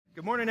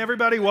Good morning,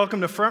 everybody.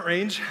 Welcome to Front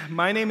Range.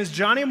 My name is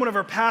Johnny. I'm one of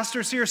our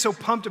pastors here. So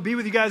pumped to be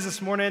with you guys this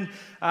morning.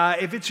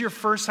 If it's your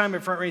first time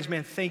at Front Range,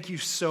 man, thank you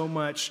so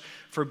much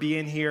for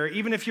being here.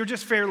 Even if you're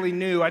just fairly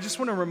new, I just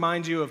want to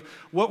remind you of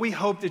what we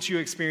hope that you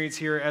experience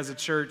here as a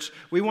church.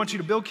 We want you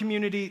to build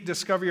community,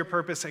 discover your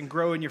purpose, and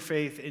grow in your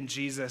faith in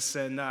Jesus.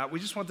 And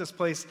we just want this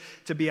place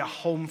to be a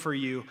home for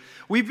you.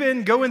 We've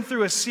been going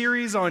through a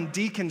series on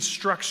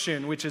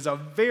deconstruction, which is a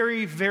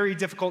very, very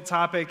difficult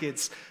topic.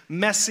 It's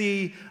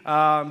messy.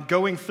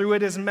 Going through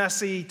it is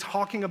messy.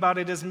 Talking about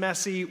it is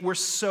messy. We're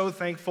so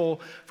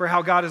thankful for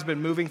how God has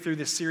been moving through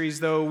this series,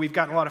 though. We've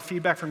gotten a lot of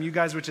feedback from you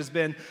guys, which has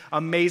been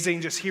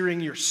amazing, just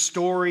hearing your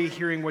story,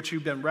 hearing what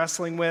you've been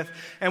wrestling with.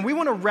 And we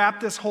want to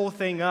wrap this whole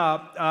thing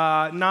up,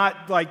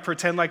 not like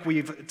pretend like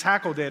we've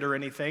tackled it or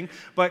anything,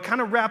 but kind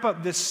of wrap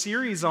up this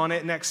series on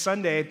it next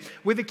Sunday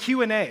with a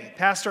Q&A.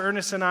 Pastor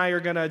Ernest and I are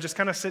going to just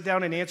kind of sit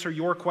down and answer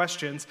your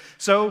questions.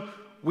 So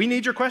we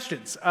need your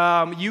questions.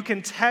 You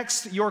can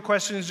text your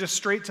questions just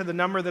straight to the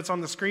number that's on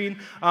the screen.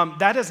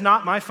 That is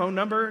not my phone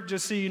number,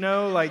 just so you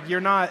know. Like,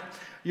 you're not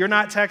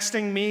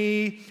texting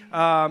me.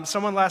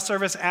 Someone last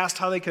service asked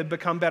how they could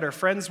become better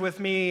friends with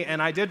me,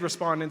 and I did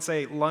respond and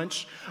say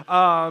lunch.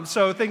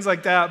 So things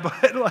like that,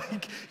 but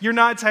like, you're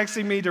not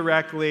texting me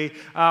directly.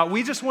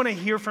 We just want to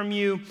hear from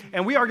you,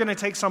 and we are going to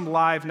take some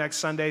live next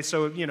Sunday.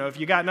 So, if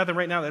you got nothing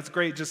right now, that's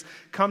great. Just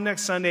come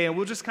next Sunday, and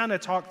we'll just kind of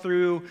talk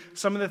through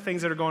some of the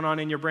things that are going on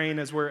in your brain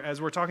as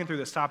we're talking through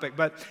this topic.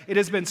 But it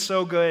has been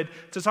so good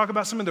to talk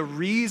about some of the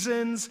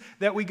reasons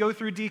that we go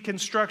through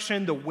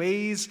deconstruction, the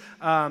ways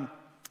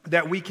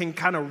that we can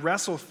kind of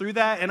wrestle through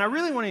that. And I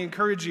really want to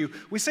encourage you.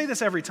 We say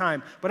this every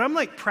time, but I'm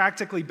like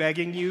practically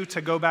begging you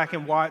to go back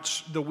and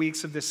watch the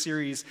weeks of this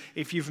series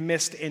if you've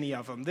missed any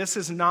of them. This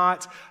is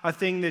not a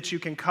thing that you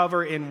can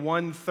cover in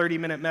one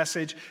 30-minute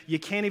message. You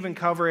can't even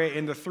cover it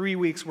in the 3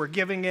 weeks we're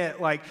giving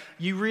it. Like,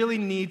 you really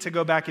need to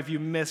go back if you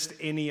missed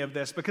any of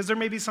this, because there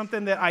may be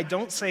something that I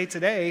don't say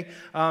today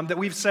that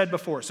we've said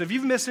before. So if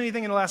you've missed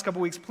anything in the last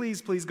couple weeks,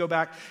 please go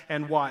back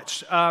and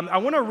watch. I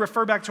want to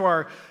refer back to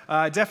our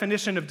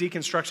definition of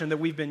deconstruction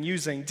that we've been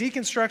using.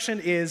 Deconstruction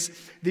is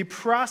the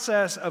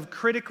process of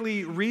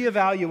critically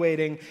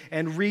reevaluating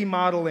and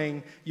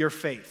remodeling your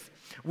faith.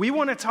 We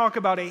want to talk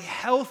about a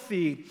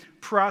healthy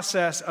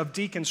process of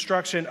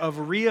deconstruction, of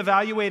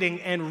reevaluating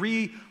and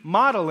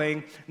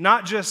remodeling,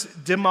 not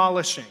just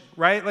demolishing,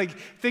 right? Like,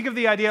 think of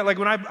the idea, like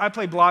when I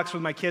play blocks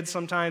with my kids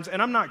sometimes,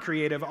 and I'm not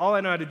creative. All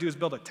I know how to do is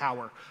build a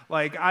tower.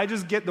 Like, I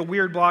just get the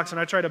weird blocks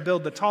and I try to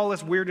build the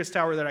tallest, weirdest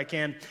tower that I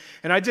can.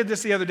 And I did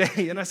this the other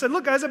day, and I said,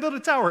 look, guys, I built a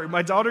tower. And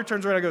my daughter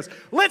turns around and goes,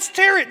 let's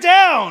tear it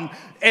down.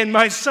 And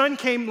my son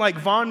came like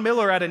Von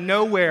Miller out of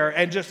nowhere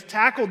and just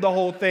tackled the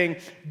whole thing,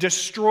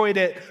 destroyed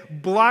it.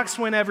 Blocks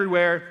went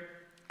everywhere.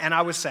 And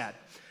I was sad.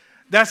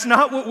 That's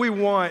not what we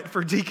want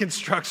for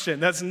deconstruction.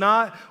 That's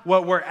not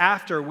what we're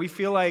after. We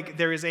feel like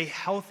there is a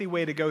healthy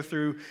way to go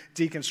through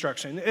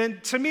deconstruction.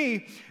 And to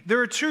me, there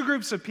are two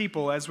groups of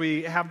people as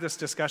we have this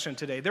discussion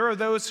today. There are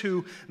those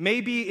who may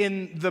be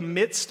in the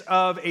midst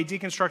of a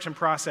deconstruction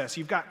process.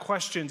 You've got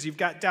questions, you've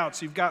got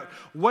doubts, you've got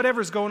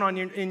whatever's going on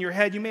in your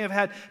head. You may have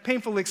had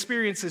painful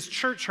experiences,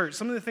 church hurt,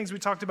 some of the things we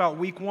talked about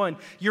week one.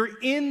 You're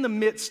in the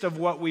midst of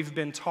what we've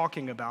been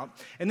talking about.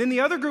 And then the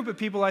other group of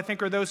people, I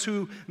think, are those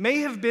who may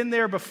have been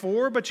there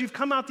before, but you've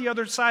come out the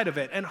other side of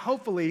it. And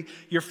hopefully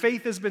your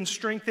faith has been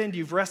strengthened.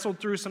 You've wrestled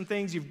through some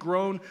things. You've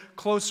grown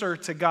closer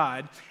to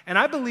God. And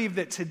I believe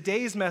that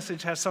today's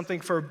message has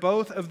something for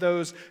both of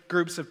those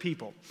groups of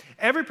people.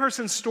 Every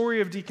person's story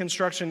of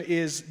deconstruction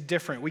is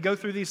different. We go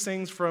through these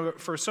things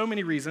for so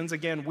many reasons.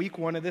 Again, week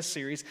one of this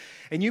series.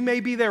 And you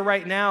may be there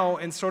right now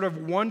and sort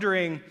of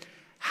wondering,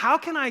 how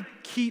can I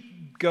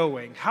keep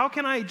going? How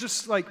can I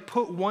just like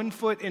put one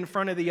foot in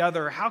front of the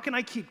other? How can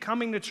I keep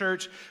coming to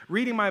church,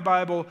 reading my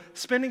Bible,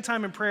 spending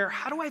time in prayer?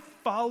 How do I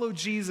follow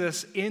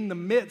Jesus in the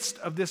midst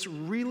of this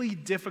really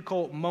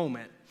difficult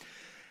moment?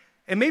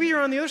 And maybe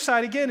you're on the other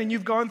side again and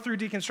you've gone through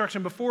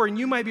deconstruction before, and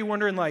you might be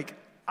wondering, like,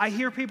 I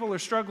hear people are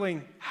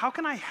struggling. How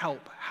can I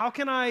help? How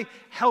can I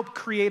help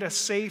create a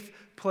safe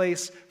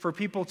place for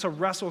people to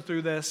wrestle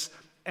through this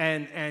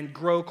and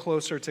grow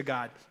closer to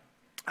God?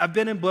 I've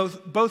been in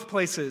both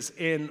places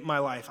in my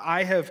life.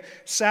 I have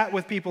sat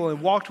with people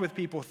and walked with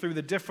people through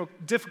the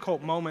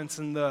difficult moments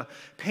and the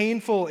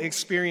painful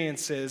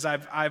experiences.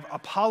 I've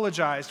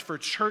apologized for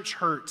church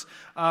hurt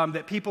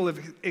that people have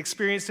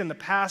experienced in the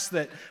past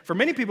that for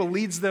many people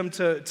leads them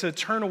to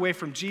turn away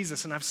from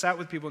Jesus. And I've sat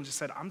with people and just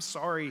said, I'm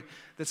sorry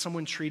that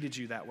someone treated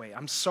you that way.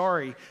 I'm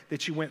sorry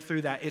that you went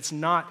through that. It's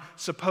not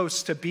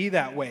supposed to be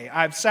that way.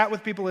 I've sat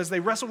with people as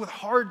they wrestle with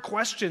hard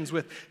questions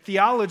with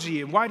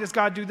theology and why does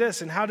God do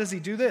this and how does he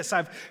do this?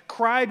 I've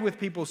cried with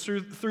people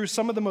through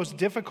some of the most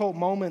difficult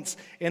moments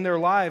in their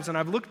lives, and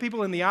I've looked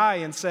people in the eye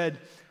and said,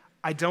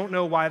 I don't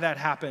know why that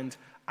happened.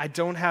 I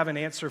don't have an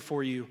answer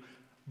for you,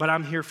 but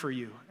I'm here for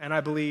you, and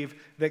I believe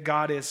that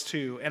God is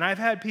too. And I've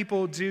had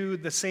people do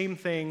the same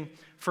thing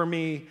for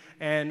me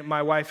and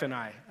my wife and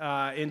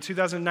I. In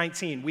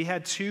 2019, we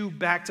had 2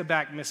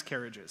 back-to-back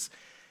miscarriages,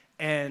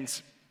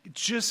 and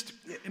just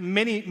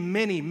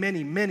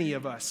many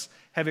of us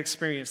have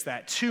experienced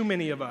that. Too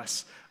many of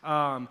us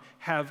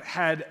have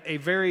had a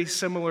very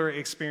similar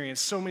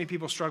experience. So many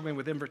people struggling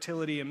with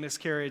infertility and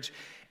miscarriage,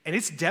 and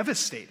it's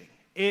devastating.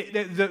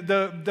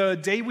 The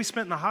day we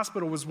spent in the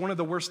hospital was one of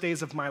the worst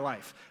days of my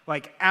life,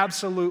 like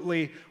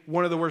absolutely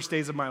one of the worst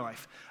days of my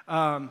life.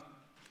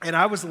 And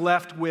I was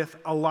left with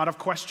a lot of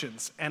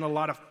questions and a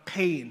lot of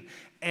pain.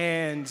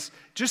 And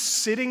just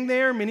sitting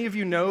there, many of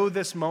you know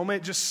this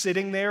moment, just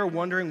sitting there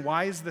wondering,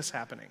 why is this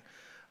happening?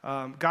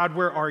 God,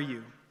 where are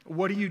you?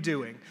 What are you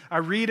doing? I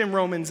read in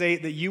Romans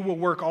 8 that you will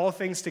work all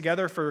things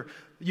together for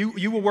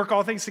you will work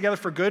all things together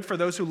for good for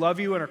those who love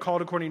you and are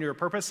called according to your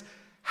purpose.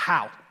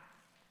 How?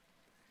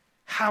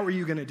 How are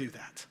you going to do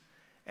that?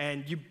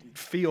 And you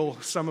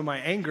feel some of my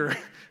anger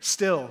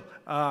still.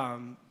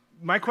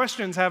 My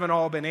questions haven't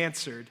all been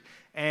answered,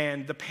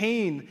 and the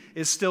pain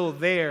is still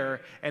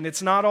there, and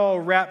it's not all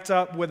wrapped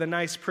up with a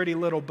nice, pretty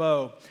little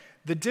bow.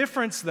 The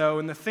difference, though,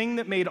 and the thing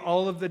that made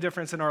all of the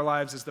difference in our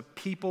lives is the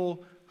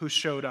people who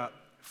showed up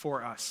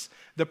for us.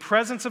 The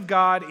presence of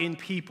God in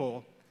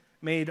people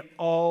made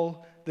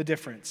all the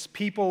difference.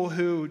 People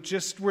who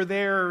just were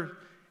there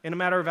in a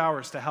matter of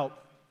hours to help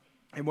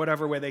in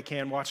whatever way they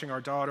can, watching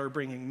our daughter,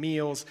 bringing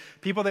meals,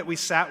 people that we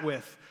sat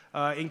with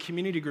in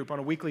community group on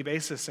a weekly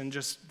basis, and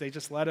they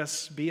just let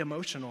us be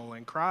emotional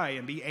and cry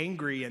and be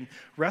angry and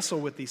wrestle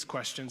with these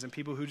questions, and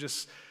people who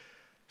just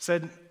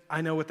said,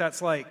 I know what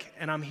that's like,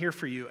 and I'm here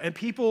for you. And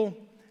people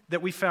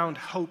that we found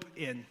hope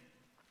in,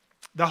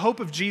 the hope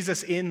of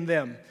Jesus in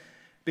them,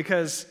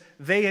 because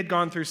they had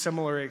gone through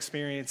similar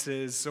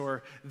experiences,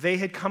 or they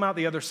had come out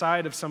the other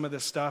side of some of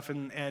this stuff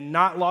and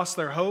not lost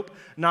their hope,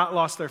 not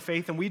lost their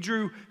faith, and we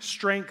drew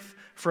strength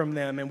from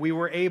them, and we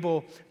were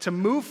able to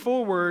move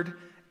forward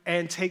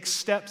and take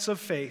steps of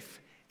faith.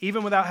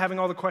 Even without having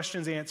all the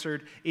questions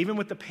answered, even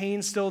with the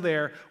pain still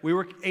there, we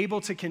were able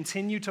to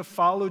continue to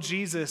follow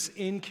Jesus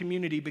in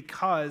community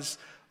because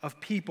of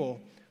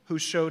people who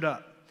showed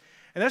up.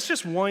 And that's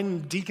just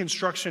one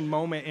deconstruction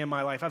moment in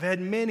my life. I've had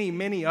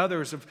many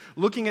others of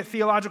looking at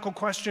theological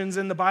questions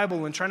in the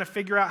Bible and trying to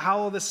figure out how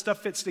all this stuff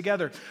fits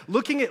together.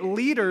 Looking at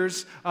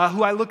leaders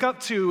who I look up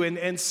to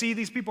and see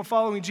these people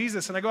following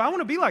Jesus, and I go, I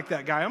want to be like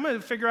that guy. I'm going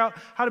to figure out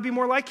how to be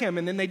more like him.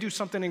 And then they do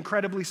something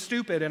incredibly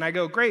stupid, and I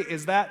go, great,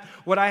 is that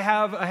what I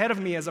have ahead of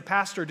me as a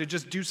pastor, to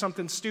just do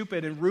something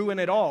stupid and ruin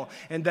it all?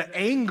 And the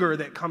anger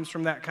that comes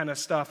from that kind of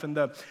stuff, and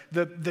the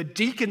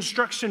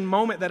deconstruction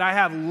moment that I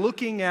have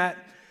looking at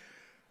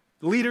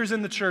leaders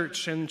in the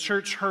church and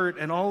church hurt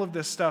and all of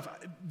this stuff,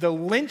 the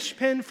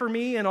linchpin for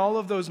me in all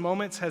of those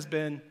moments has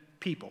been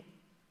people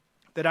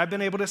that I've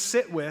been able to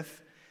sit with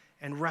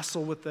and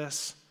wrestle with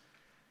this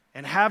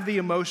and have the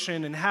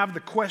emotion and have the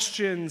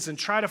questions and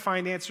try to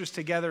find answers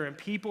together, and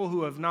people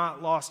who have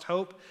not lost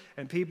hope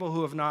and people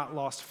who have not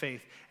lost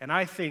faith. And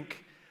I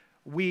think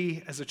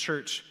we as a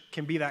church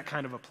can be that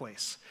kind of a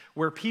place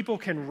where people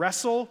can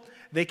wrestle,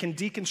 they can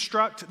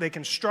deconstruct, they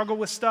can struggle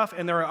with stuff,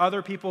 and there are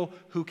other people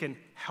who can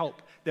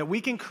help. That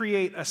we can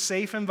create a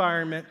safe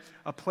environment,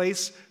 a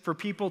place for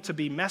people to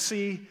be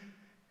messy,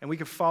 and we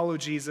can follow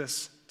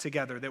Jesus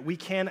together. That we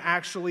can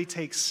actually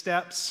take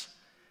steps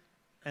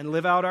and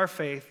live out our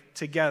faith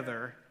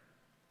together,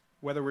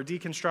 whether we're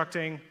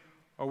deconstructing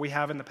or we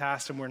have in the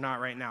past and we're not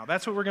right now.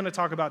 That's what we're going to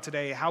talk about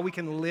today, how we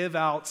can live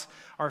out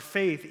our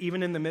faith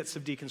even in the midst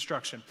of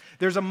deconstruction.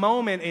 There's a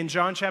moment in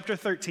John chapter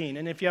 13,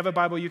 and if you have a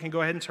Bible, you can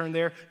go ahead and turn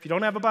there. If you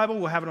don't have a Bible,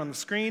 we'll have it on the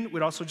screen.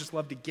 We'd also just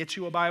love to get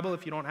you a Bible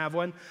if you don't have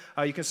one.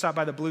 You can stop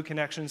by the Blue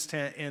Connections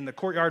tent in the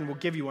courtyard and we'll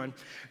give you one.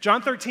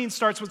 John 13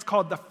 starts what's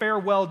called the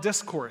farewell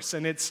discourse,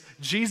 and it's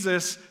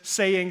Jesus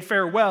saying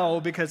farewell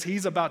because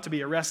he's about to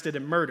be arrested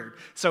and murdered.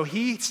 So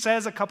he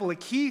says a couple of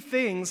key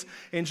things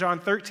in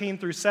John 13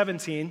 through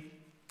 17.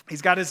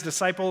 He's got his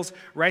disciples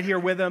right here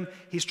with him.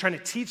 He's trying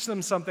to teach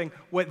them something.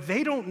 What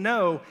they don't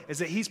know is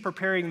that he's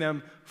preparing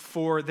them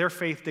for their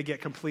faith to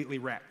get completely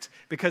wrecked,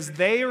 because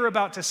they are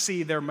about to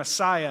see their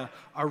Messiah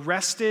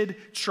arrested,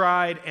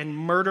 tried, and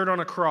murdered on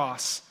a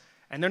cross,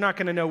 and they're not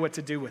going to know what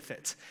to do with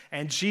it.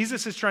 And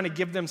Jesus is trying to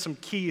give them some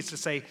keys to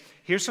say,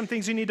 here's some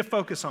things you need to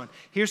focus on.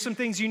 Here's some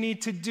things you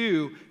need to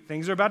do.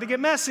 Things are about to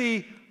get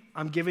messy.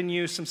 I'm giving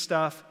you some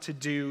stuff to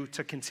do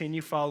to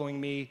continue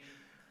following me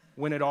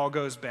when it all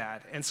goes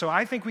bad. And so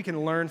I think we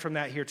can learn from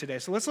that here today.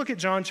 So let's look at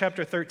John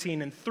chapter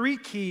 13 and 3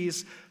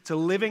 keys to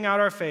living out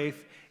our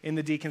faith in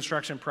the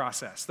deconstruction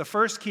process. The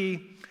first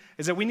key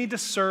is that we need to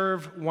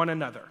serve one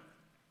another.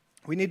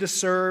 We need to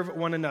serve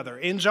one another.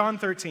 In John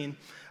 13,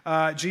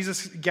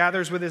 Jesus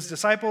gathers with his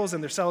disciples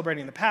and they're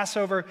celebrating the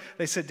Passover.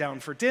 They sit down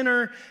for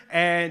dinner,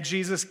 and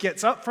Jesus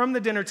gets up from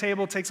the dinner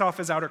table, takes off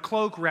his outer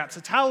cloak, wraps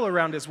a towel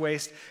around his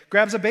waist,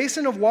 grabs a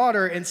basin of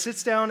water, and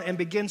sits down and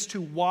begins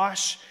to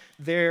wash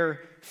their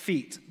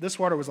feet. This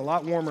water was a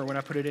lot warmer when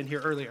I put it in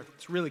here earlier.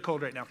 It's really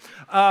cold right now.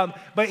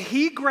 But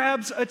he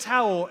grabs a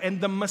towel,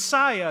 and the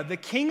Messiah, the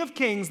King of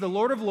Kings, the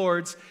Lord of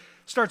Lords,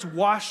 starts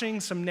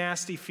washing some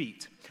nasty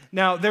feet.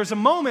 Now, there's a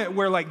moment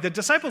where like the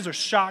disciples are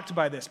shocked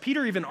by this.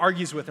 Peter even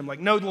argues with him like,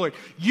 no, Lord,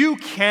 you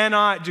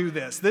cannot do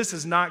this. This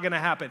is not going to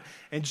happen.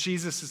 And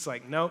Jesus is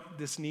like, nope,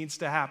 this needs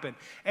to happen.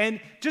 And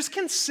just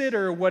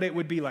consider what it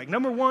would be like.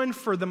 Number one,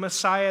 for the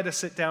Messiah to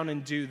sit down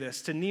and do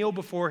this, to kneel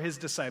before his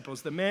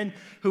disciples, the men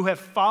who have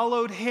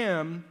followed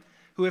him,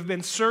 who have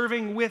been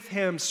serving with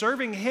him,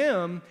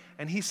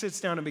 and he sits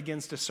down and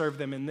begins to serve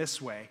them in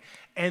this way.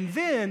 And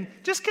then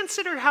just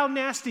consider how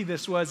nasty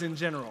this was in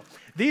general.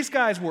 These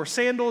guys wore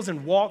sandals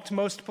and walked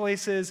most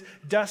places,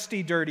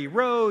 dusty, dirty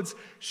roads,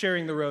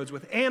 sharing the roads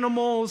with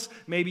animals.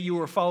 Maybe you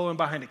were following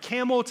behind a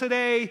camel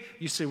today.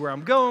 You see where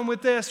I'm going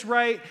with this,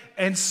 right?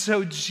 And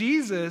so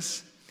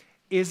Jesus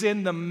is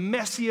in the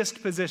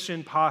messiest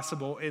position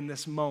possible in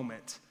this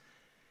moment.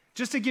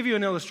 Just to give you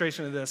an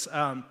illustration of this,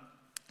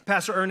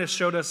 Pastor Ernest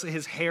showed us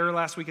his hair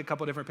last week, a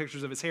couple different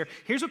pictures of his hair.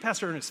 Here's what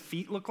Pastor Ernest's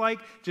feet look like,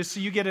 just so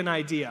you get an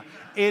idea.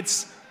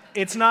 It's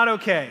not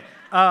okay.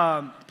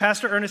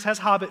 Pastor Ernest has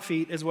hobbit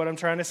feet, is what I'm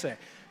trying to say.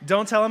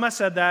 Don't tell him I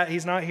said that.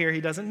 He's not here.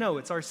 He doesn't know.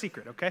 It's our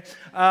secret, okay?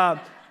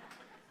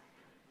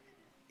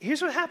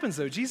 Here's what happens,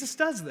 though. Jesus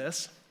does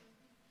this,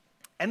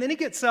 and then he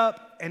gets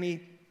up and he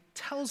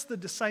tells the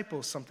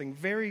disciples something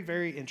very,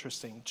 very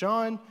interesting.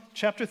 John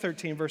chapter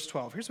 13, verse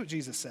 12. Here's what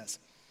Jesus says.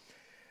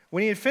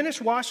 When he had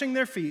finished washing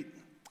their feet,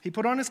 he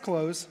put on his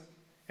clothes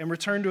and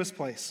returned to his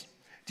place.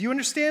 Do you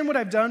understand what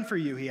I've done for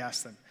you? He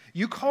asked them.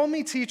 You call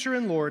me teacher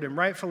and Lord, and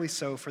rightfully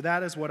so, for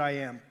that is what I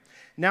am.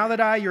 Now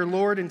that I, your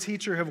Lord and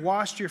teacher, have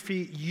washed your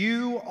feet,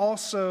 you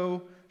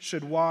also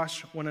should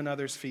wash one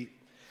another's feet.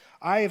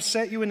 I have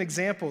set you an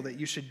example that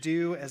you should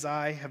do as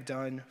I have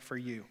done for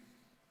you.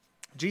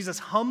 Jesus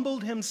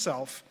humbled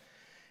himself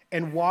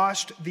and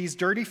washed these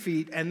dirty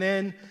feet, and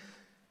then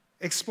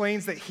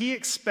explains that he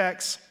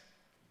expects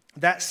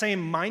that same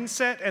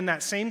mindset and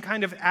that same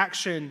kind of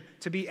action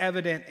to be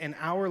evident in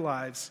our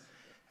lives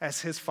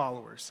as his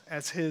followers,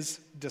 as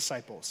his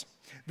disciples.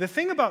 The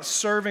thing about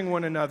serving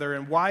one another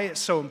and why it's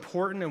so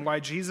important and why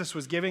Jesus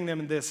was giving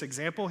them this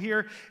example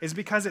here is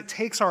because it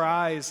takes our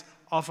eyes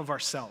off of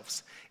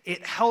ourselves.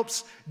 It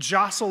helps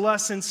jostle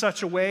us in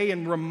such a way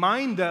and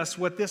remind us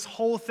what this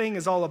whole thing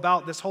is all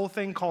about, this whole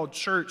thing called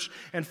church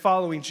and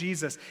following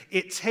Jesus.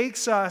 It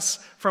takes us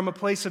from a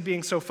place of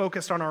being so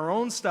focused on our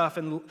own stuff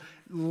and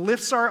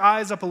lifts our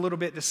eyes up a little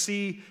bit to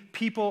see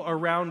people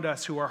around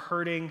us who are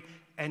hurting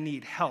and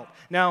need help.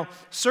 Now,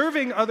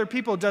 serving other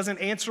people doesn't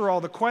answer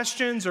all the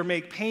questions or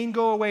make pain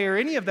go away or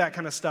any of that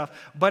kind of stuff,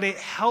 but it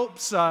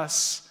helps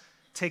us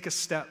take a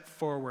step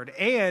forward,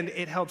 and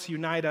it helps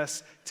unite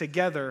us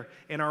together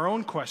in our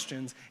own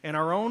questions and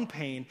our own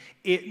pain.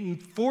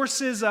 It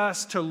forces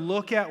us to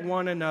look at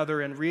one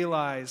another and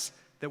realize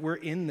that we're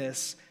in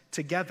this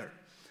together.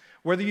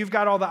 Whether you've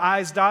got all the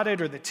I's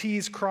dotted or the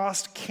T's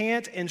crossed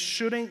can't and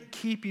shouldn't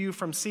keep you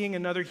from seeing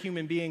another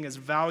human being as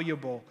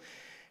valuable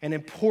and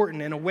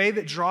important in a way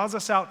that draws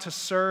us out to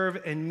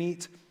serve and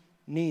meet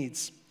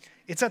needs.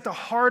 It's at the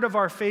heart of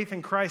our faith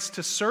in Christ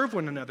to serve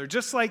one another,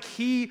 just like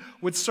he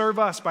would serve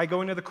us by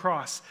going to the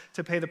cross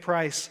to pay the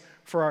price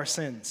for our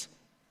sins.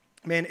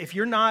 Man, if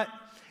you're not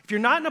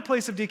in a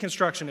place of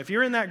deconstruction, if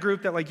you're in that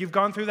group that like you've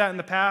gone through that in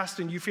the past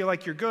and you feel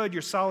like you're good,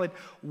 you're solid,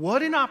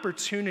 what an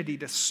opportunity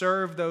to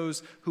serve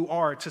those who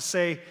are, to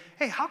say,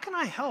 hey, how can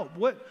I help?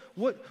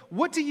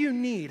 What do you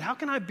need? How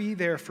can I be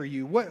there for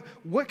you?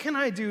 What can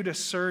I do to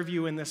serve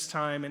you in this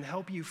time and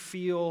help you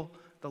feel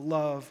the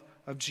love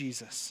of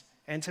Jesus?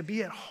 And to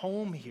be at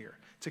home here,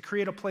 to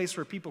create a place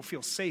where people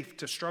feel safe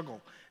to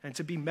struggle and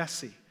to be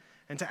messy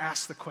and to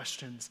ask the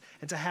questions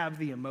and to have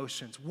the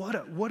emotions.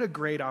 What a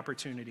great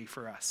opportunity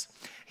for us.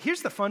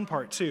 Here's the fun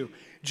part too.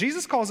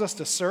 Jesus calls us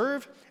to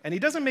serve, and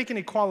he doesn't make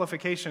any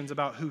qualifications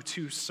about who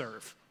to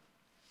serve.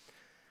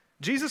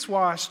 Jesus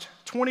washed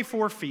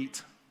 24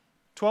 feet,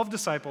 12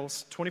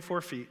 disciples,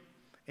 24 feet,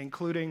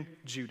 including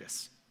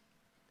Judas,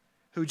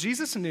 who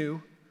Jesus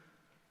knew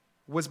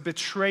was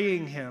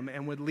betraying him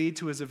and would lead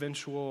to his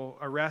eventual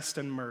arrest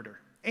and murder.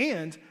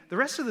 And the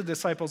rest of the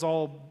disciples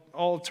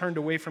all turned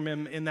away from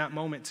him in that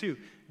moment too.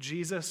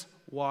 Jesus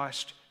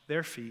washed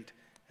their feet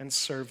and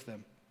served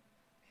them.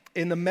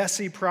 In the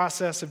messy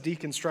process of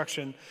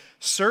deconstruction,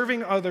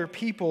 serving other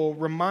people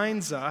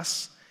reminds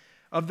us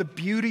of the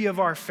beauty of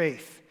our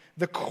faith,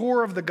 the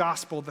core of the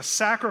gospel, the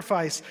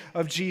sacrifice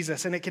of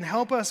Jesus, and it can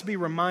help us be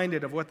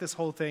reminded of what this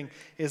whole thing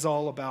is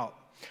all about.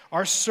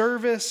 Our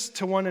service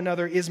to one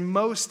another is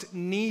most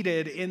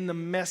needed in the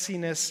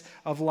messiness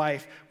of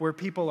life where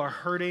people are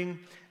hurting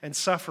and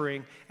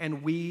suffering,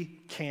 and we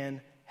can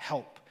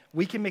help.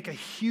 We can make a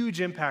huge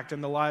impact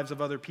in the lives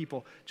of other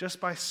people just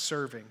by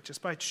serving,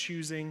 just by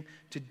choosing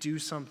to do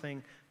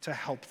something to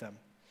help them.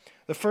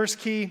 The first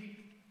key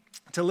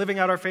to living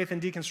out our faith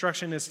in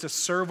deconstruction is to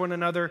serve one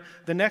another.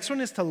 The next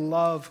one is to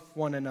love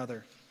one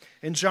another.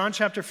 In John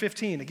chapter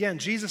 15, again,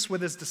 Jesus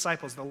with his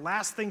disciples, the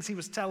last things he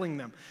was telling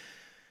them,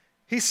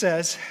 he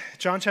says,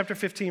 John chapter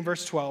 15,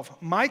 verse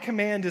 12, "My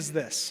command is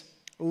this,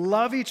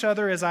 love each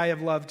other as I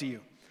have loved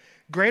you.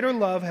 Greater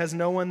love has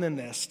no one than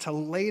this, to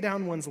lay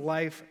down one's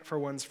life for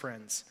one's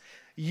friends.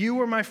 You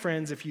are my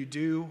friends if you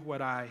do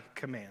what I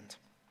command."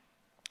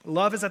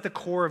 Love is at the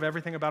core of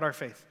everything about our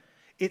faith.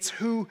 It's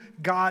who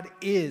God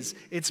is.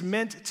 It's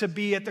meant to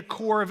be at the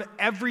core of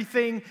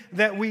everything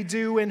that we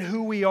do and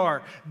who we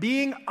are.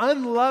 Being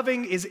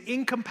unloving is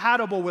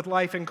incompatible with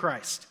life in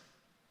Christ.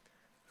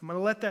 I'm going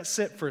to let that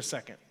sit for a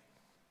second.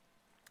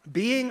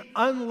 Being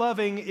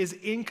unloving is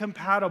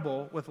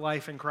incompatible with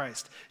life in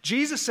Christ.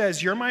 Jesus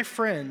says, "You're my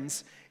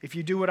friends if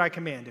you do what I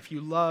command, if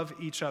you love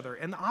each other."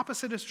 And the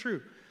opposite is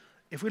true.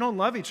 If we don't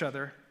love each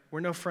other, we're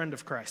no friend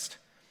of Christ.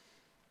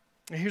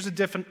 And here's a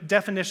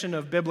definition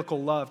of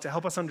biblical love to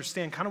help us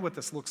understand kind of what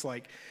this looks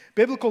like.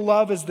 Biblical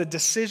love is the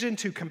decision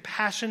to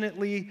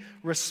compassionately,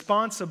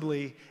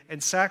 responsibly, and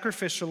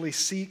sacrificially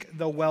seek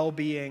the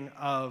well-being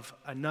of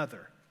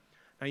another.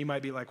 Now you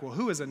might be like, well,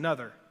 who is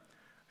another?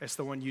 It's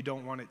the one you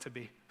don't want it to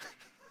be.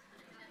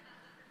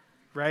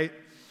 Right?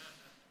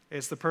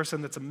 It's the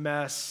person that's a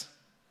mess.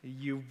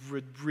 You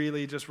would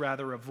really just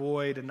rather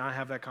avoid and not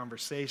have that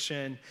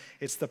conversation.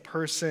 It's the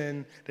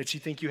person that you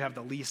think you have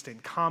the least in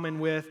common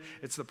with.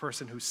 It's the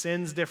person who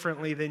sins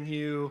differently than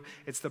you.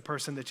 It's the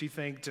person that you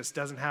think just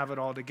doesn't have it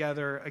all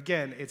together.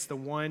 Again, it's the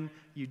one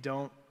you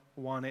don't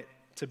want it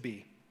to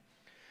be.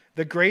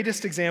 The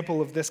greatest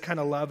example of this kind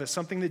of love is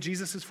something that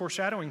Jesus is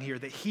foreshadowing here,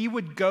 that he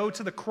would go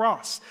to the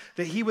cross,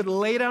 that he would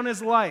lay down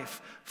his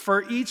life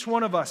for each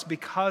one of us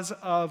because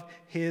of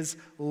his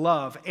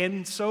love,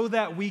 and so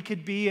that we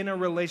could be in a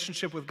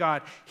relationship with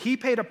God. He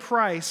paid a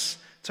price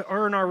to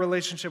earn our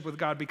relationship with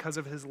God because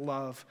of his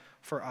love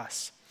for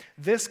us.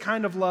 This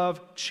kind of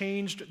love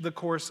changed the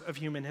course of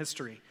human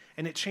history,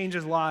 and it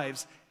changes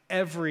lives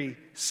every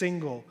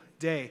single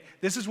day.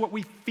 This is what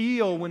we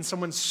feel when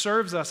someone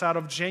serves us out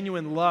of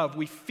genuine love.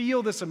 We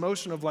feel this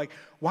emotion of like,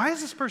 why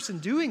is this person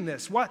doing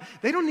this? What?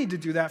 They don't need to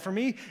do that for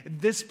me.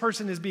 This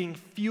person is being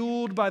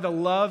fueled by the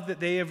love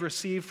that they have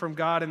received from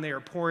God, and they are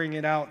pouring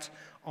it out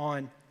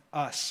on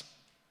us.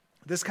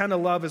 This kind of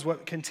love is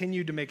what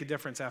continued to make a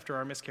difference after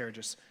our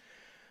miscarriages.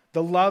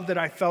 The love that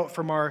I felt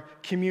from our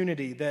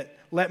community that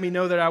let me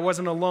know that I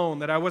wasn't alone,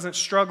 that I wasn't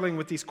struggling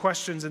with these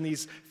questions and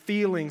these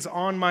feelings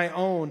on my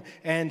own,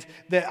 and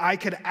that I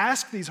could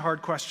ask these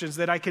hard questions,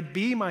 that I could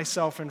be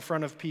myself in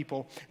front of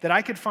people, that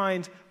I could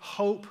find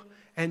hope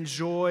and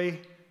joy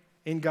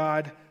in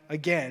God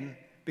again,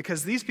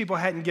 because these people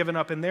hadn't given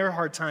up in their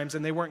hard times,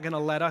 and they weren't going to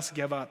let us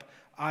give up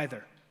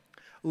either.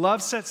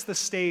 Love sets the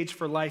stage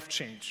for life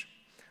change.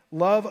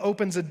 Love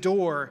opens a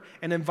door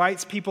and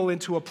invites people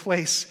into a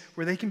place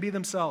where they can be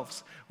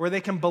themselves, where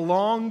they can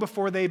belong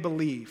before they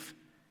believe.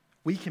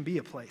 We can be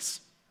a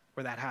place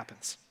where that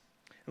happens.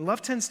 And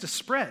love tends to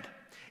spread.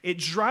 It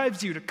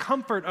drives you to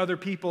comfort other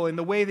people in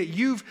the way that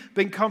you've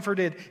been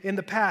comforted in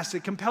the past.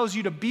 It compels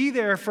you to be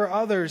there for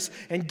others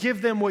and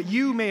give them what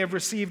you may have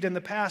received in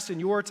the past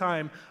in your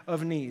time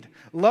of need.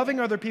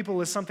 Loving other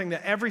people is something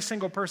that every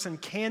single person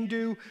can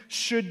do,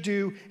 should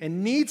do,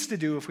 and needs to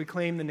do if we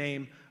claim the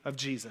name of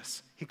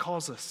Jesus. He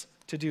calls us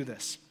to do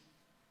this.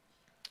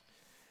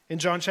 In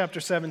John chapter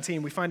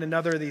 17, we find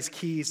another of these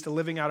keys to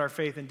living out our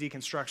faith in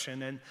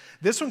deconstruction, and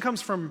this one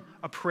comes from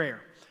a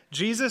prayer.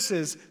 Jesus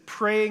is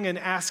praying and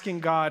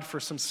asking God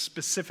for some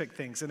specific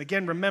things. And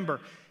again,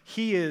 remember,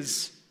 he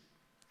is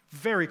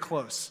very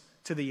close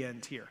to the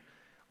end here.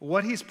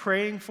 What he's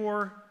praying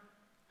for,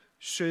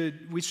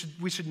 we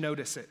should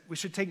notice it. We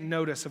should take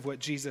notice of what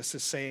Jesus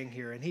is saying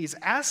here. And he's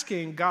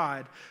asking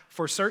God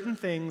for certain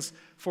things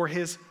for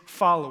his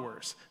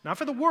followers. Not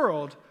for the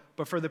world,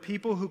 but for the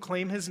people who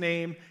claim his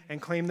name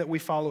and claim that we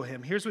follow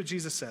him. Here's what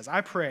Jesus says.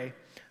 I pray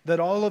that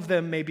all of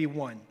them may be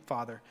one,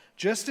 Father,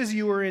 just as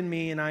you are in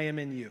me and I am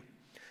in you.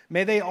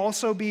 May they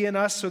also be in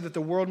us so that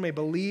the world may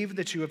believe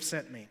that you have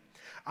sent me.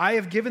 I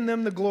have given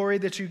them the glory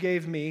that you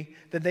gave me,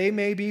 that they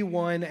may be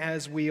one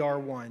as we are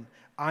one,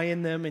 I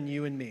in them and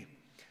you in me,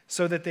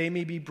 so that they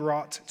may be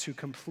brought to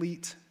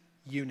complete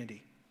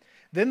unity.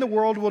 Then the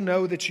world will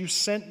know that you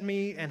sent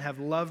me and have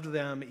loved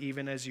them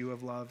even as you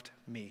have loved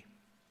me.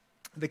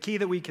 The key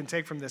that we can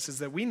take from this is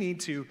that we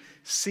need to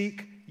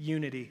seek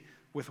unity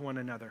with one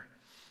another.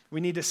 We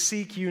need to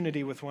seek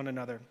unity with one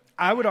another.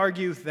 I would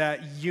argue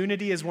that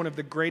unity is one of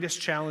the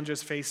greatest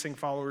challenges facing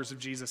followers of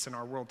Jesus in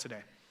our world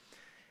today.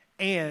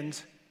 And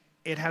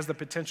it has the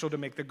potential to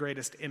make the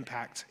greatest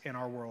impact in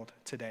our world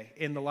today,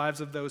 in the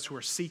lives of those who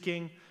are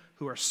seeking,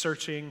 who are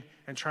searching,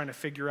 and trying to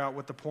figure out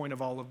what the point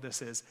of all of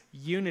this is.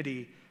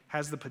 Unity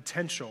has the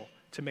potential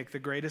to make the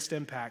greatest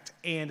impact,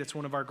 and it's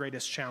one of our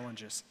greatest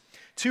challenges.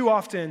 Too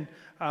often,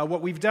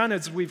 what we've done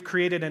is we've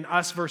created an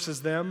us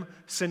versus them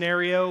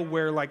scenario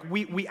where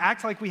we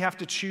act like we have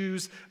to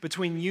choose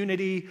between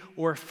unity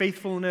or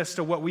faithfulness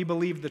to what we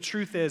believe the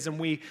truth is, and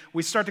we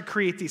start to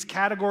create these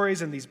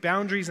categories and these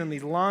boundaries and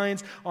these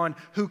lines on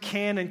who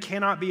can and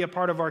cannot be a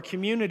part of our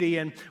community,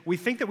 and we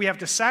think that we have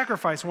to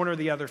sacrifice one or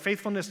the other,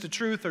 faithfulness to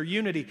truth or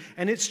unity,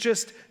 and it's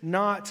just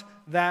not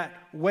that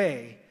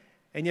way.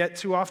 And yet,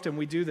 too often,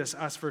 we do this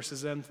us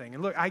versus them thing.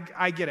 And look,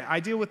 I get it. I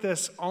deal with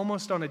this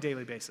almost on a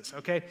daily basis,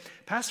 okay?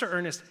 Pastor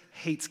Ernest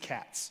hates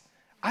cats.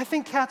 I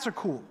think cats are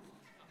cool.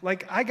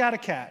 I got a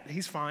cat.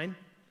 He's fine.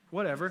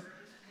 Whatever.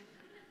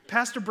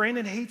 Pastor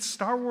Brandon hates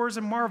Star Wars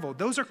and Marvel.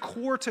 Those are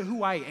core to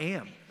who I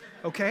am,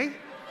 okay?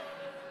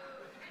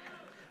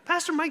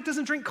 Pastor Mike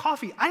doesn't drink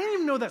coffee. I didn't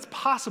even know that's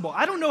possible.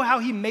 I don't know how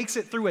he makes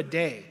it through a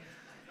day.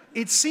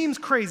 It seems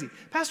crazy.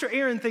 Pastor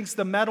Aaron thinks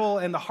the metal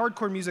and the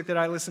hardcore music that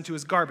I listen to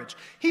is garbage.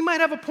 He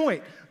might have a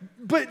point,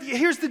 but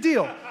here's the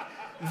deal.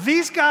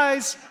 These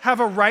guys have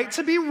a right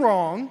to be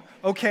wrong,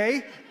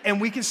 okay? And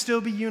we can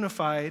still be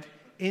unified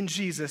in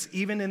Jesus,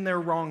 even in their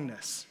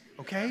wrongness,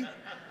 okay?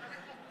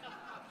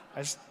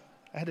 I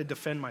had to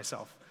defend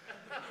myself.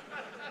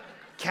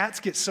 Cats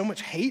get so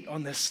much hate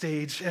on this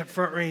stage at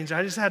Front Range.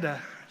 I just had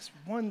to,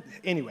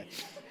 anyway.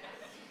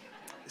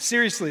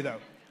 Seriously though,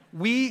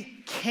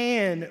 we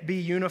can be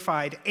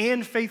unified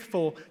and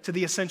faithful to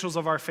the essentials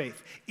of our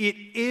faith. It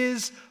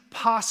is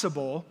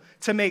possible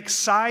to make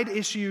side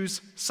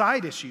issues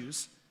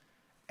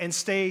and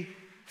stay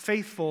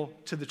faithful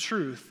to the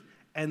truth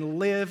and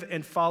live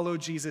and follow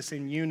Jesus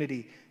in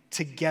unity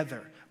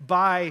together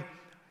by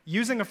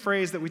using a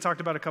phrase that we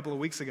talked about a couple of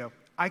weeks ago.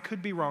 I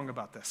could be wrong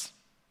about this.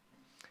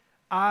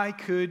 I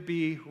could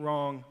be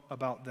wrong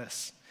about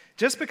this.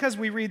 Just because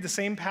we read the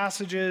same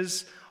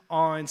passages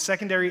on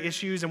secondary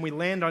issues and we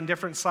land on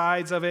different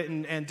sides of it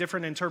and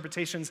different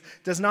interpretations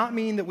does not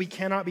mean that we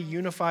cannot be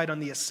unified on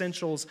the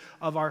essentials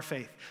of our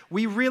faith.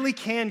 We really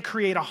can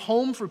create a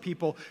home for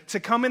people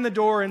to come in the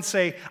door and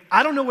say,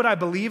 I don't know what I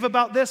believe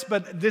about this,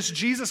 but this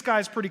Jesus guy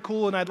is pretty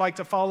cool and I'd like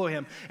to follow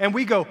him. And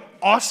we go,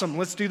 awesome,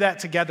 let's do that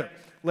together.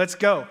 Let's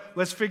go.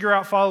 Let's figure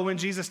out following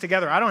Jesus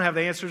together. I don't have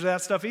the answers to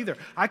that stuff either.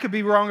 I could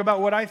be wrong about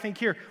what I think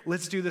here.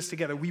 Let's do this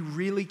together. We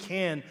really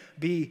can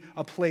be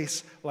a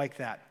place like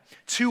that.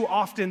 Too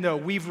often, though,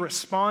 we've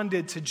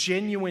responded to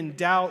genuine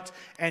doubt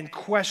and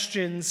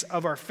questions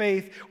of our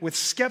faith with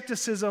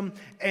skepticism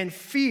and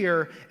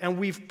fear, and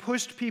we've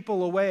pushed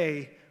people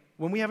away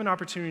when we have an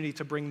opportunity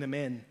to bring them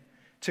in,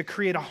 to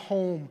create a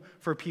home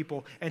for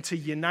people, and to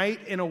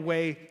unite in a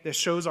way that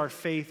shows our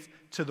faith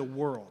to the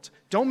world.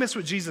 Don't miss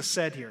what Jesus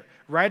said here,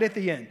 right at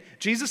the end.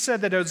 Jesus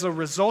said that as a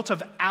result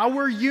of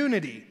our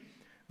unity,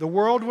 the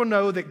world will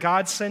know that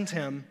God sent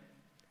him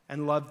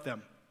and loved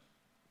them.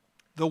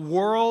 The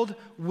world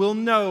will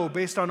know,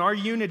 based on our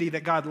unity,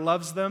 that God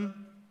loves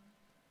them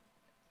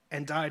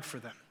and died for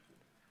them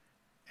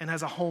and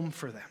has a home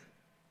for them.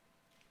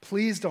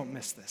 Please don't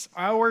miss this.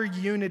 Our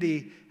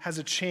unity has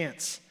a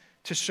chance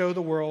to show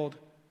the world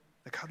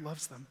that God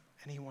loves them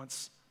and He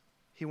wants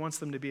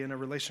them to be in a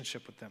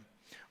relationship with them.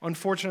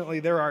 Unfortunately,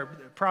 there are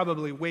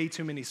probably way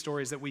too many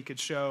stories that we could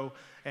show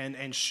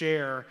and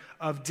share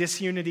of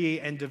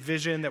disunity and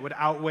division that would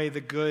outweigh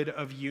the good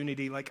of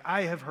unity. Like,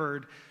 I have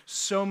heard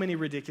so many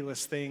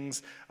ridiculous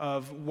things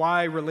of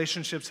why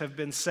relationships have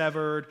been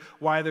severed,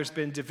 why there's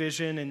been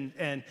division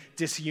and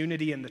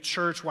disunity in the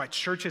church, why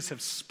churches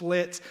have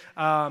split.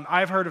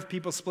 I've heard of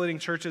people splitting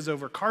churches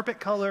over carpet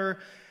color,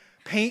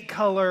 paint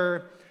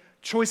color,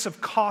 choice of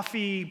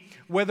coffee,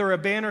 whether a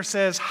banner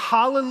says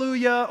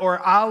hallelujah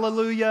or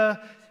alleluia.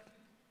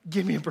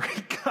 Give me a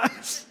break,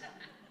 guys.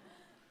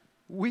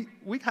 We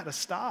got to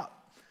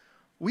stop.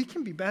 We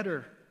can be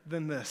better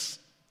than this.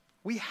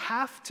 We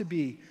have to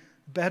be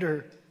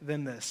better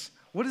than this.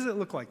 What does it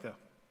look like, though?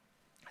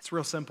 It's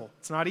real simple.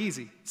 It's not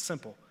easy. It's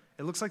simple.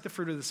 It looks like the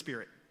fruit of the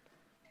Spirit.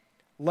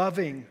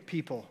 Loving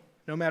people,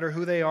 no matter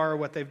who they are or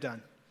what they've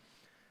done.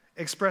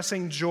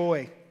 Expressing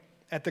joy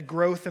at the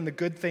growth and the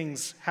good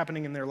things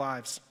happening in their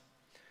lives.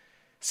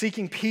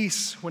 Seeking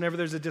peace whenever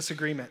there's a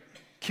disagreement.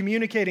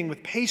 Communicating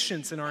with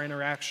patience in our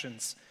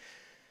interactions.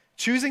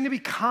 Choosing to be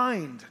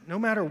kind no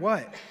matter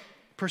what.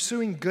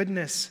 Pursuing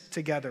goodness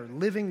together.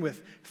 Living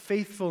with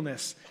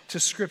faithfulness to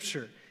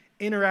Scripture.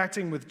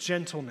 Interacting with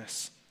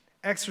gentleness.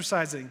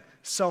 Exercising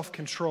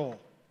self-control.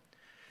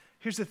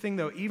 Here's the thing,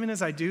 though. Even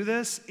as I do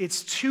this,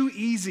 it's too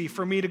easy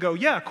for me to go,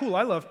 yeah, cool,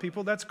 I love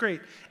people, that's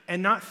great,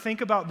 and not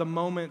think about the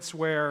moments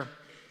where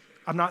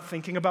I'm not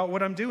thinking about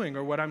what I'm doing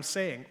or what I'm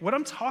saying. What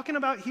I'm talking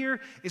about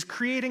here is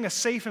creating a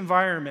safe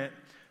environment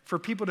for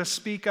people to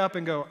speak up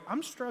and go,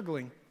 I'm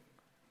struggling.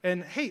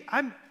 And hey,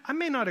 I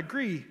may not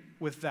agree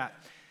with that.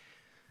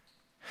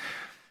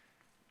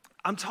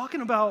 I'm talking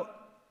about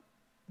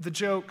the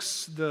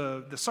jokes,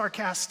 the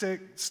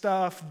sarcastic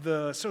stuff,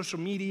 the social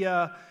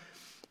media.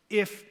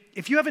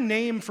 If you have a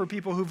name for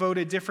people who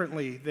voted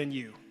differently than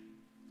you,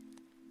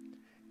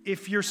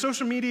 if your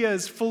social media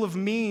is full of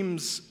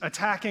memes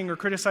attacking or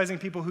criticizing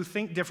people who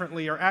think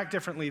differently or act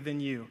differently than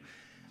you,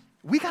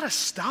 we got to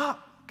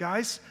stop,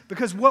 guys,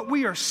 because what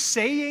we are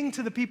saying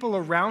to the people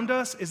around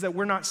us is that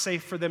we're not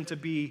safe for them to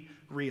be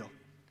real.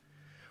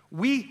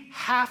 We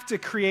have to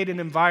create an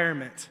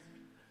environment,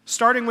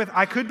 starting with,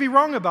 I could be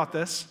wrong about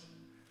this,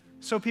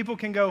 so people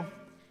can go,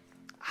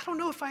 I don't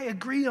know if I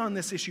agree on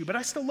this issue, but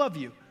I still love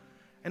you,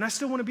 and I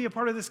still want to be a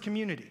part of this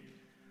community.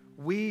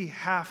 We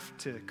have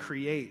to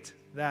create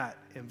that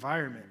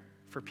environment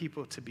for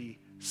people to be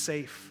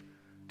safe,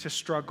 to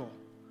struggle,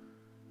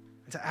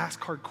 and to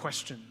ask hard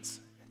questions,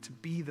 and to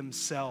be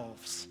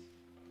themselves.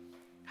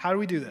 How do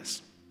we do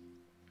this?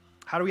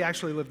 How do we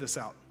actually live this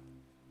out?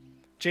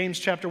 James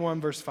chapter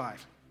 1, verse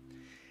 5.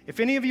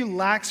 If any of you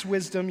lacks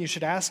wisdom, you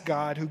should ask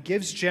God, who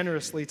gives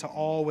generously to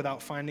all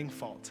without finding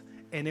fault,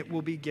 and it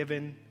will be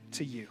given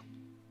to you.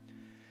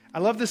 I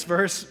love this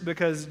verse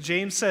because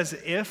James says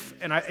if,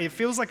 and it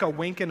feels like a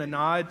wink and a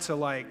nod to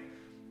like,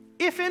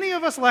 if any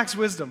of us lacks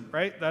wisdom,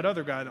 right? That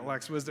other guy that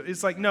lacks wisdom.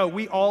 It's like, no,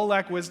 we all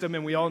lack wisdom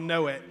and we all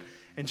know it.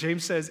 And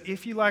James says,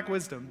 if you lack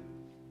wisdom,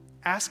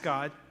 ask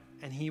God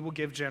and he will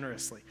give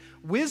generously.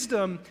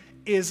 Wisdom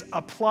is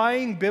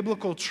applying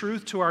biblical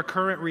truth to our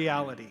current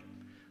reality.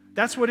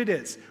 That's what it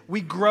is. We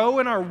grow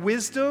in our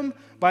wisdom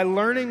by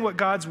learning what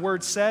God's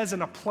word says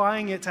and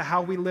applying it to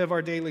how we live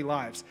our daily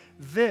lives.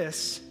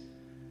 This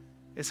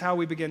is how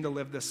we begin to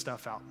live this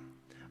stuff out.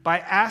 By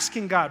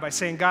asking God, by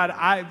saying, God,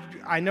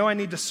 I know I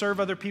need to serve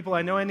other people.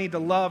 I know I need to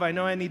love. I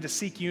know I need to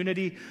seek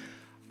unity.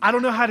 I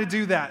don't know how to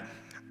do that.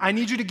 I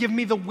need you to give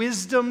me the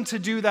wisdom to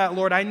do that,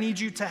 Lord. I need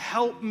you to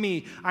help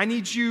me. I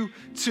need you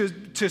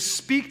to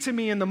speak to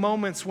me in the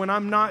moments when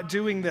I'm not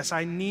doing this.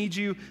 I need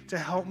you to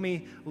help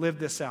me live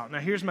this out. Now,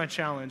 here's my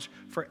challenge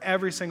for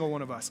every single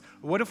one of us.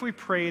 What if we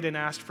prayed and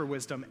asked for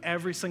wisdom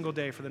every single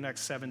day for the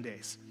next 7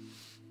 days?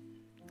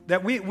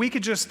 That we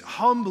could just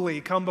humbly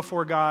come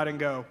before God and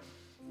go,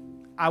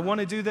 I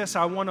want to do this.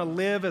 I want to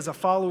live as a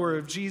follower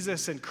of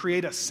Jesus and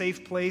create a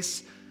safe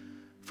place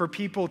for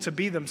people to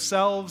be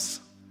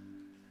themselves.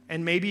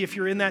 And maybe if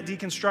you're in that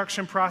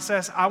deconstruction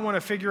process, I want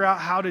to figure out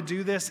how to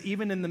do this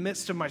even in the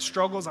midst of my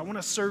struggles. I want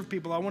to serve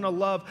people. I want to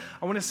love.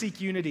 I want to seek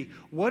unity.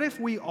 What if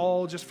we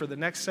all just for the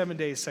next 7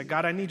 days said,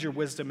 God, I need your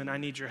wisdom and I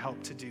need your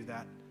help to do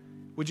that.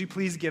 Would you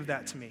please give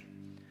that to me?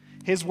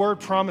 His word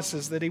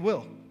promises that he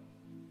will.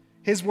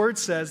 His word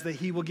says that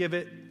he will give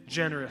it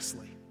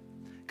generously.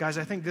 Guys,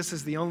 I think this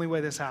is the only way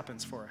this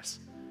happens for us.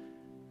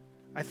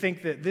 I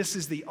think that this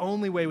is the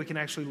only way we can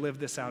actually live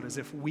this out is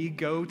if we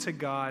go to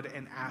God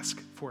and ask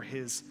for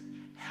his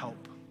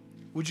help.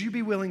 Would you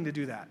be willing to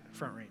do that,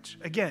 Front Range?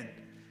 Again,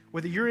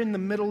 whether you're in the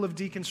middle of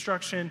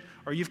deconstruction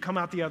or you've come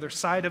out the other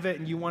side of it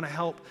and you want to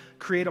help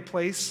create a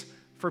place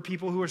for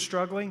people who are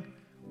struggling,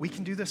 we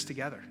can do this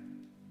together.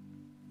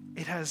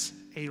 It has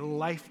a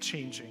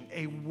life-changing,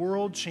 a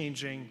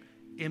world-changing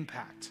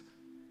impact.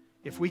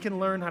 If we can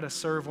learn how to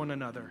serve one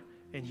another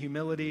in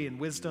humility and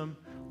wisdom,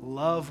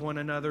 love one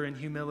another in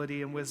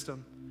humility and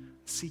wisdom,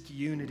 seek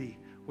unity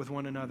with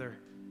one another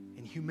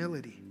in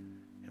humility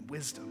and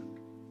wisdom.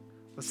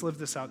 Let's live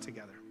this out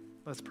together.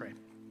 Let's pray.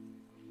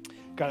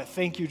 God, I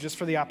thank you just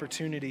for the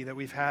opportunity that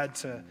we've had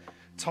to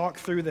talk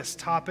through this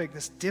topic,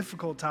 this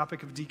difficult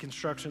topic of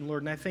deconstruction,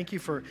 Lord. And I thank you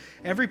for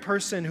every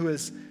person who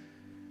has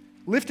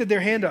lifted their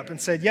hand up and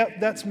said,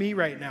 yep, that's me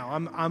right now.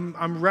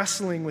 I'm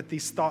wrestling with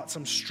these thoughts.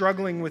 I'm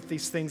struggling with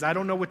these things. I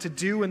don't know what to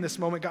do in this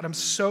moment. God, I'm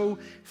so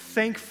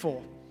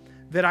thankful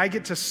that I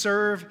get to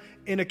serve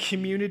in a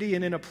community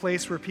and in a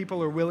place where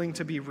people are willing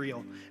to be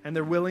real and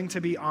they're willing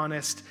to be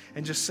honest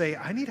and just say,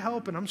 I need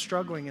help and I'm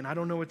struggling and I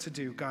don't know what to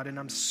do, God. And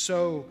I'm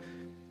so,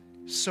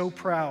 so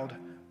proud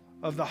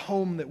of the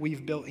home that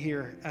we've built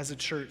here as a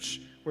church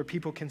where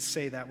people can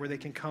say that, where they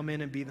can come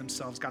in and be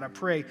themselves. God, I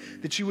pray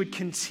that you would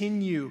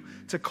continue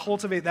to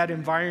cultivate that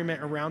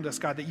environment around us,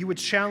 God, that you would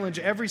challenge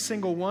every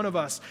single one of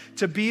us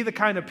to be the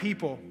kind of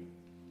people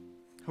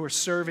who are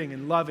serving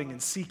and loving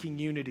and seeking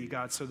unity,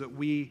 God, so that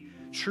we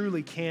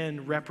truly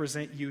can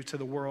represent you to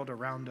the world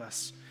around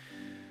us.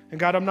 And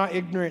God, I'm not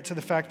ignorant to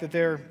the fact that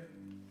there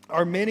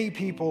are many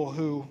people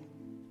who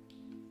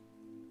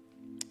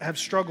have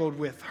struggled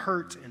with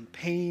hurt and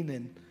pain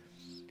and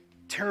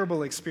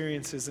terrible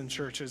experiences in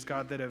churches,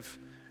 God, that have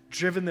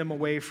driven them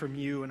away from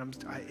you, and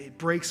it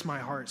breaks my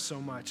heart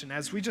so much. And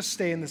as we just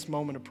stay in this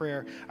moment of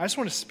prayer, I just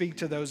want to speak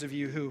to those of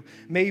you who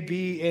may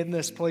be in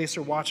this place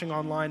or watching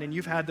online, and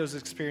you've had those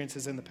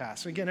experiences in the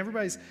past. So again,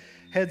 everybody's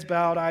heads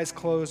bowed, eyes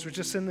closed. We're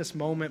just in this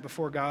moment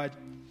before God.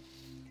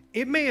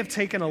 It may have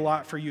taken a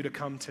lot for you to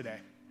come today.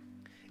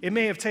 It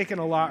may have taken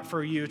a lot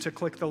for you to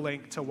click the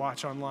link to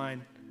watch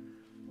online,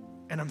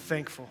 and I'm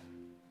thankful.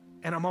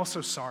 And I'm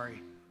also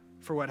sorry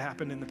for what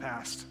happened in the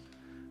past,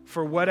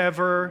 for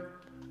whatever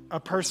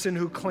a person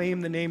who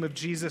claimed the name of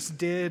Jesus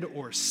did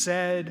or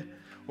said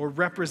or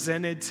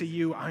represented to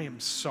you. I am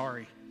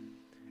sorry.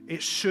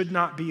 It should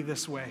not be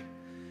this way.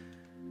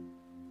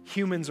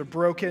 Humans are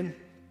broken.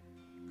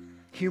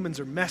 Humans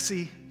are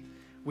messy.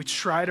 We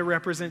try to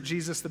represent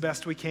Jesus the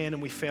best we can,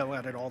 and we fail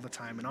at it all the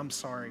time, and I'm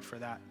sorry for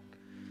that.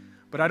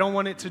 But I don't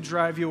want it to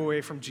drive you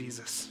away from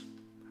Jesus.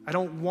 I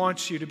don't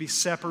want you to be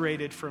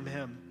separated from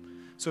him.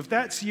 So if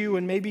that's you,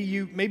 and maybe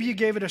you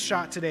gave it a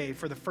shot today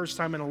for the first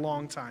time in a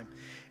long time,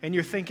 and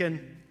you're thinking,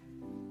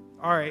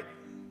 all right,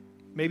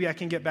 maybe I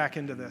can get back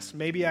into this.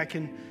 Maybe I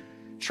can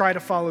try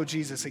to follow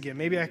Jesus again.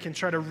 Maybe I can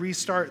try to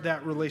restart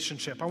that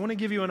relationship. I want to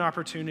give you an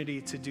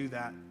opportunity to do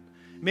that.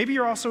 Maybe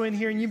you're also in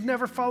here and you've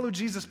never followed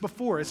Jesus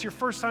before. It's your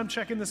first time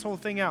checking this whole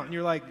thing out, and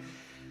you're like,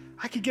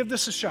 I could give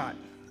this a shot.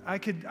 I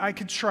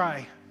could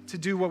try to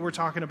do what we're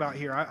talking about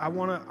here. I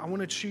want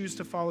to choose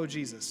to follow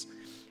Jesus.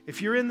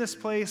 If you're in this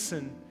place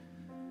and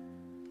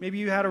maybe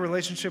you had a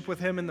relationship with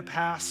him in the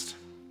past,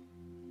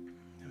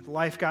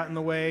 life got in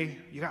the way,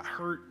 you got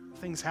hurt,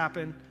 things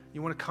happen,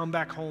 you want to come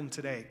back home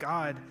today.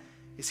 God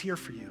is here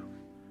for you.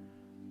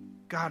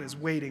 God is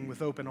waiting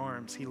with open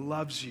arms. He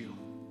loves you.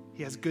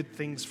 He has good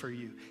things for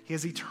you. He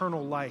has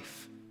eternal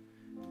life.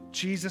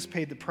 Jesus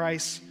paid the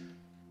price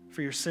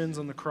for your sins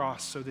on the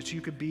cross so that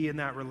you could be in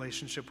that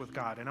relationship with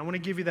God. And I want to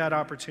give you that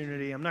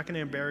opportunity. I'm not going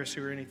to embarrass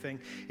you or anything.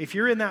 If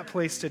you're in that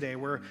place today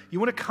where you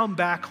want to come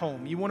back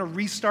home, you want to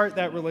restart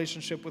that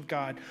relationship with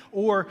God,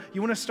 or you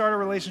want to start a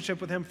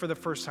relationship with him for the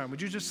first time,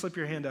 would you just slip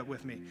your hand up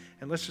with me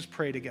and let's just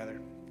pray together.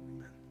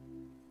 Amen.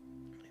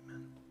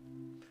 Amen.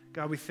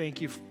 God, we thank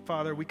you,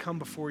 Father. We come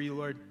before you,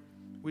 Lord.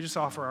 We just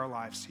offer our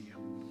lives to you.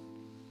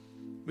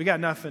 We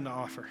got nothing to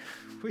offer.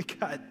 We've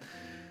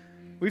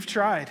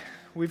tried.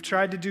 We've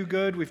tried to do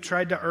good. We've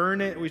tried to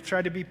earn it. We've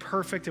tried to be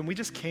perfect, and we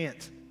just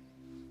can't.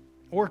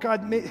 Or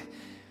God,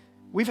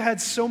 we've had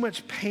so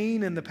much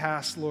pain in the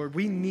past, Lord.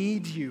 We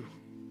need you.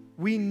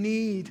 We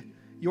need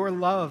your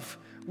love.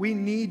 We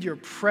need your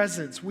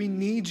presence. We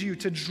need you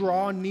to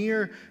draw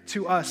near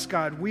to us,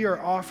 God. We are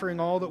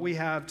offering all that we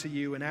have to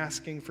you and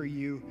asking for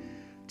you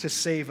to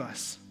save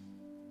us.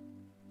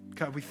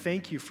 God, we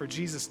thank you for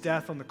Jesus'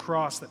 death on the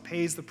cross that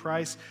pays the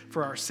price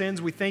for our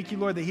sins. We thank you,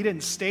 Lord, that he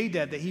didn't stay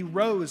dead, that he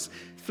rose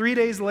 3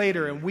 days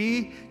later, and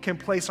we can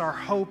place our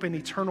hope in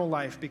eternal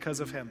life because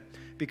of him,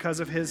 because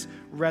of his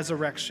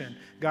resurrection.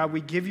 God,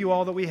 we give you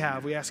all that we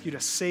have. We ask you to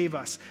save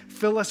us.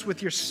 Fill us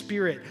with your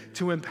Spirit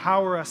to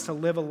empower us to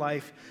live a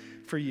life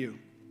for you.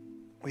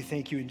 We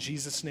thank you. In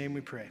Jesus' name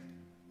we pray.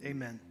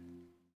 Amen.